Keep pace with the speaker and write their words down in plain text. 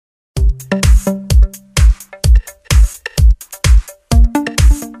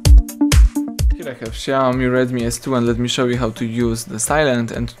I have Xiaomi Redmi S2 and let me show you how to use the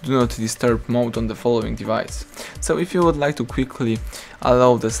silent and do not disturb mode on the following device. So if you would like to quickly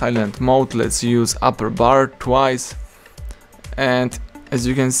allow the silent mode, let's use upper bar twice, and as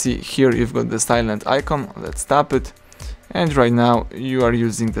you can see here you've got the silent icon. Let's tap it and right now you are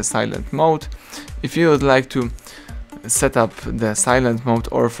using the silent mode. If you would like to set up the silent mode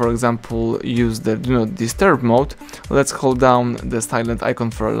or for example use the do not disturb mode, let's hold down the silent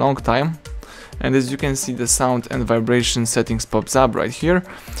icon for a long time, and as you can see the sound and vibration settings pops up right here.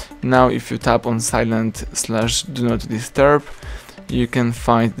 Now if you tap on silent/do not disturb, you can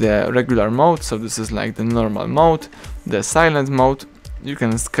find the regular mode, so this is like the normal mode. The silent mode, you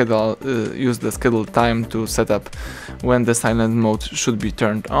can schedule use the schedule time to set up when the silent mode should be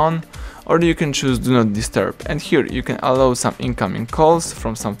turned on, or you can choose do not disturb, and here you can allow some incoming calls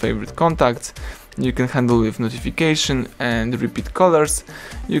from some favorite contacts. You can handle with notification and repeat callers.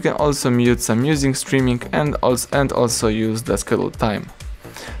 You can also mute some music streaming and also use the schedule time.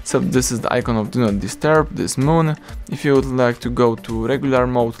 So this is the icon of do not disturb, this moon. If you would like to go to regular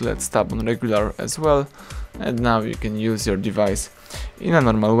mode, let's tap on regular as well, and now you can use your device in a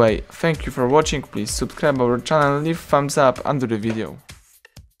normal way. Thank you for watching, please subscribe our channel, leave thumbs up under the video.